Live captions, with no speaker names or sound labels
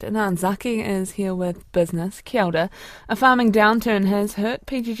Anan Zaki is here with business. Kia ora. A farming downturn has hurt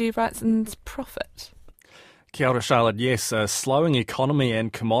PGG Wrightson's profit. Kia ora, Charlotte. Yes, a slowing economy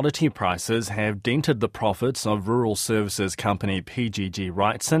and commodity prices have dented the profits of rural services company PGG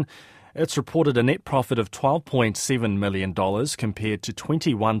Wrightson. It's reported a net profit of $12.7 million compared to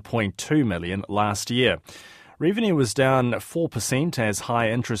 $21.2 million last year. Revenue was down 4% as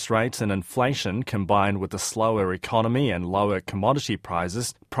high interest rates and inflation combined with a slower economy and lower commodity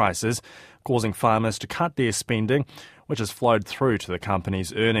prices causing farmers to cut their spending, which has flowed through to the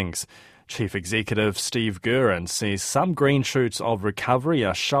company's earnings. Chief Executive Steve Guerin says some green shoots of recovery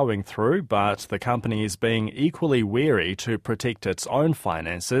are showing through, but the company is being equally wary to protect its own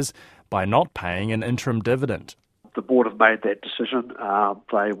finances by not paying an interim dividend. The board have made that decision.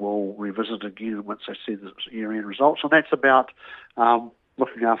 They will revisit again once they see the year-end results, and that's about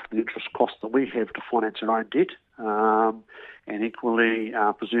looking after the interest costs that we have to finance our own debt, and equally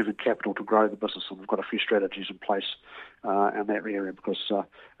preserving capital to grow the business. And we've got a few strategies in place in that area because,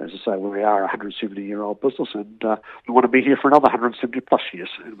 as I say, we are a 170-year-old business, and we want to be here for another 170-plus years.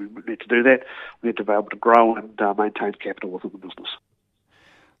 And we need to do that. We need to be able to grow and maintain capital within the business.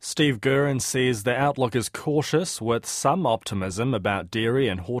 Steve Guerin says the outlook is cautious with some optimism about dairy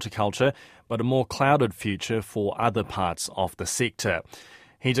and horticulture, but a more clouded future for other parts of the sector.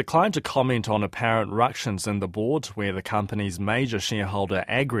 He declined to comment on apparent ructions in the board where the company's major shareholder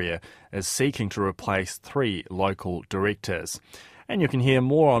Agria is seeking to replace 3 local directors. And you can hear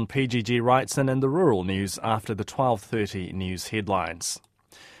more on PGG Wrightson in the rural news after the 12:30 news headlines.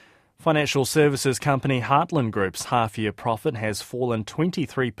 Financial services company Heartland Group's half-year profit has fallen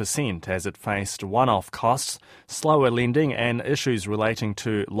 23% as it faced one-off costs, slower lending and issues relating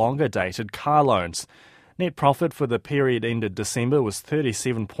to longer-dated car loans. Net profit for the period ended December was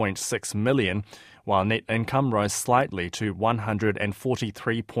 $37.6 million, while net income rose slightly to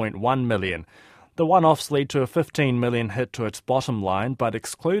 $143.1 million. The one-offs lead to a $15 million hit to its bottom line, but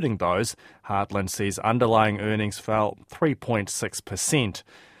excluding those, Heartland says underlying earnings fell 3.6%.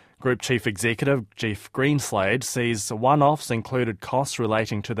 Group Chief Executive Jeff Greenslade says one-offs included costs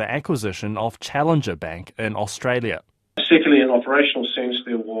relating to the acquisition of Challenger Bank in Australia. Secondly, in operational sense,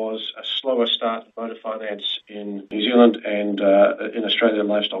 there was a slower start in motor finance in New Zealand and in Australia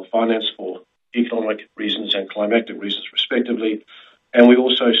lifestyle finance for economic reasons and climatic reasons respectively. And we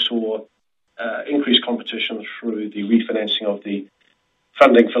also saw increased competition through the refinancing of the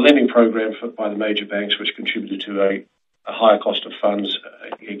funding for lending program by the major banks, which contributed to a higher cost of funds,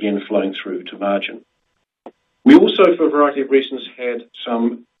 again flowing through to margin. We also, for a variety of reasons, had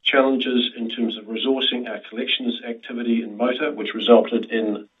some challenges in terms of resourcing our collections activity in motor, which resulted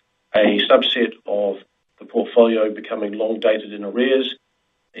in a subset of the portfolio becoming long-dated in arrears.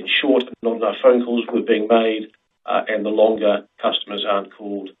 In short, not enough phone calls were being made, and the longer customers aren't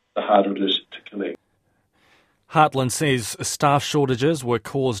called, the harder it is to collect. Heartland says staff shortages were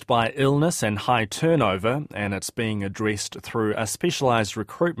caused by illness and high turnover, and it's being addressed through a specialised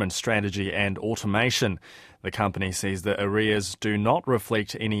recruitment strategy and automation. The company says the arrears do not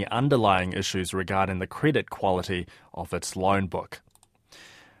reflect any underlying issues regarding the credit quality of its loan book.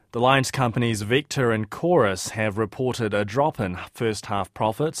 The lines companies Vector and Chorus have reported a drop in first-half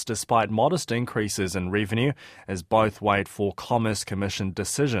profits despite modest increases in revenue, as both wait for Commerce Commission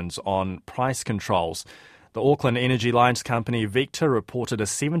decisions on price controls. The Auckland energy lines company Vector reported a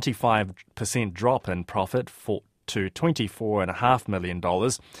 75% drop in profit to $24.5 million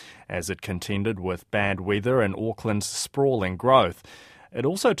as it contended with bad weather and Auckland's sprawling growth. It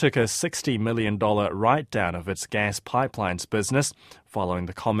also took a $60 million write-down of its gas pipelines business following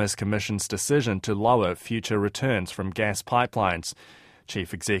the Commerce Commission's decision to lower future returns from gas pipelines.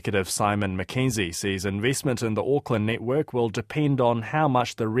 Chief Executive Simon Mackenzie says investment in the Auckland network will depend on how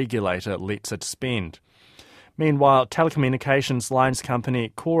much the regulator lets it spend. Meanwhile, telecommunications lines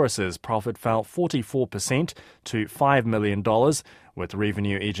company Chorus's profit fell 44% to $5 million, with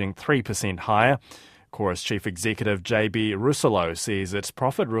revenue edging 3% higher. Chorus Chief Executive JB Russolo says its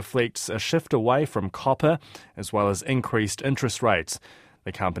profit reflects a shift away from copper as well as increased interest rates.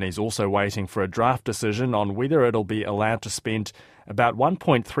 The company is also waiting for a draft decision on whether it'll be allowed to spend about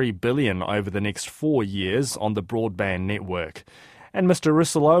 $1.3 billion over the next 4 years on the broadband network. And Mr.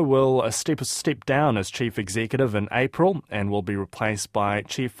 Russolo will step down as Chief Executive in April and will be replaced by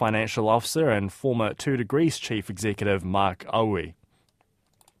Chief Financial Officer and former 2 Degrees Chief Executive Mark Owie.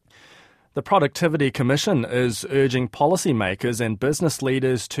 The Productivity Commission is urging policymakers and business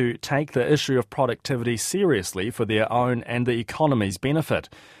leaders to take the issue of productivity seriously for their own and the economy's benefit.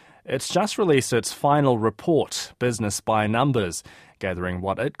 It's just released its final report, Business by Numbers, gathering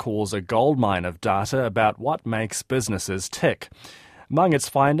what it calls a goldmine of data about what makes businesses tick. Among its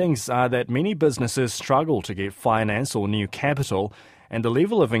findings are that many businesses struggle to get finance or new capital, and the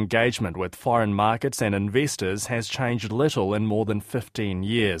level of engagement with foreign markets and investors has changed little in more than 15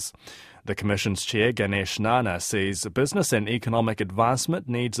 years. The Commission's chair, Ganesh Nana, says business and economic advancement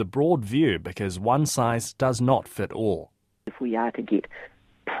needs a broad view because one size does not fit all. If we are to get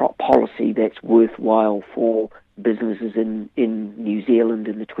policy that's worthwhile for businesses in New Zealand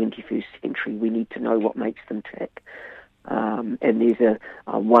in the 21st century, we need to know what makes them tick. And there's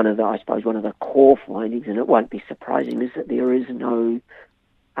one of the core findings, and it won't be surprising, is that there is no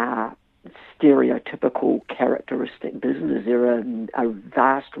stereotypical characteristic business. There are a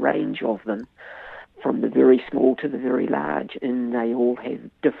vast range of them, from the very small to the very large, and they all have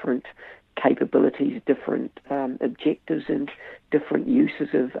different capabilities, different objectives, and different uses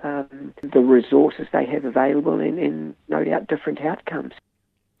of the resources they have available, and no doubt different outcomes.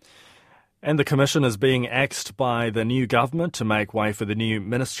 And the Commission is being axed by the new government to make way for the new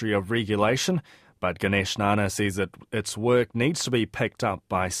Ministry of Regulation, but Ganesh Nana says that its work needs to be picked up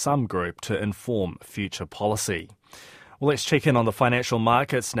by some group to inform future policy. Well, let's check in on the financial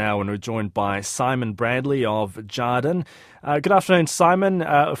markets now, and we're joined by Simon Bradley of Jarden. Good afternoon, Simon.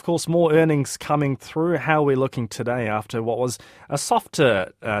 Of course, more earnings coming through. How are we looking today after what was a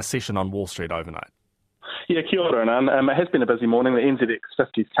softer session on Wall Street overnight? Yeah, kia ora, Anan. It has been a busy morning. The NZX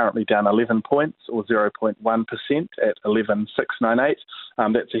 50 is currently down 11 points, or 0.1% at 11,698.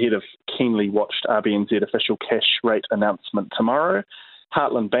 That's ahead of keenly watched RBNZ official cash rate announcement tomorrow.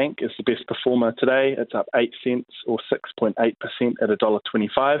 Heartland Bank is the best performer today. It's up 8 cents, or 6.8% at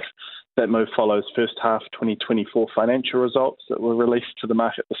 $1.25. That move follows first half 2024 financial results that were released to the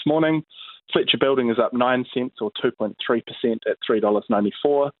market this morning. Fletcher Building is up 9 cents, or 2.3% at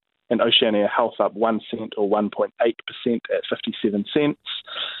 $3.94. And Oceania Health up 1 cent, or 1.8% at 57 cents.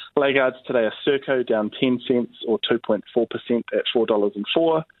 Laggards today are Serco down 10 cents, or 2.4% at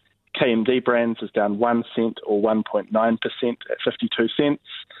 $4.04. KMD Brands is down 1 cent, or 1.9% at 52 cents.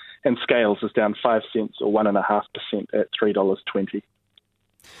 And Scales is down 5 cents, or 1.5% at $3.20.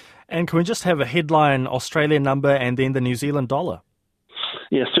 And can we just have a headline Australian number and then the New Zealand dollar?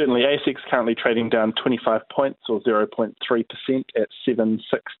 Yeah, certainly. ASX currently trading down 25 points, or 0.3% at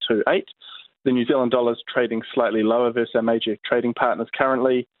 7,628. The New Zealand dollar is trading slightly lower versus our major trading partners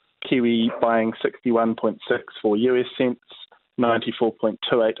currently. Kiwi buying 61.64 US cents,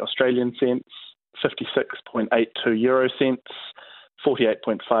 94.28 Australian cents, 56.82 Euro cents,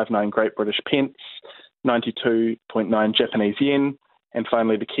 48.59 Great British pence, 92.9 Japanese yen, and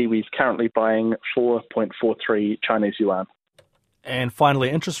finally the Kiwis currently buying 4.43 Chinese yuan. And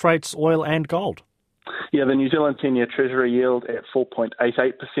finally, interest rates, oil and gold. Yeah, the New Zealand 10-year Treasury yield at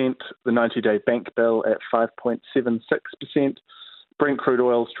 4.88%, the 90-day bank bill at 5.76%, Brent crude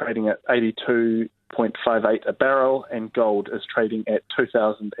oil is trading at $82.58 a barrel, and gold is trading at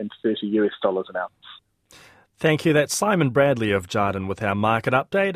 $2,030 US an ounce. Thank you. That's Simon Bradley of Jarden with our market update.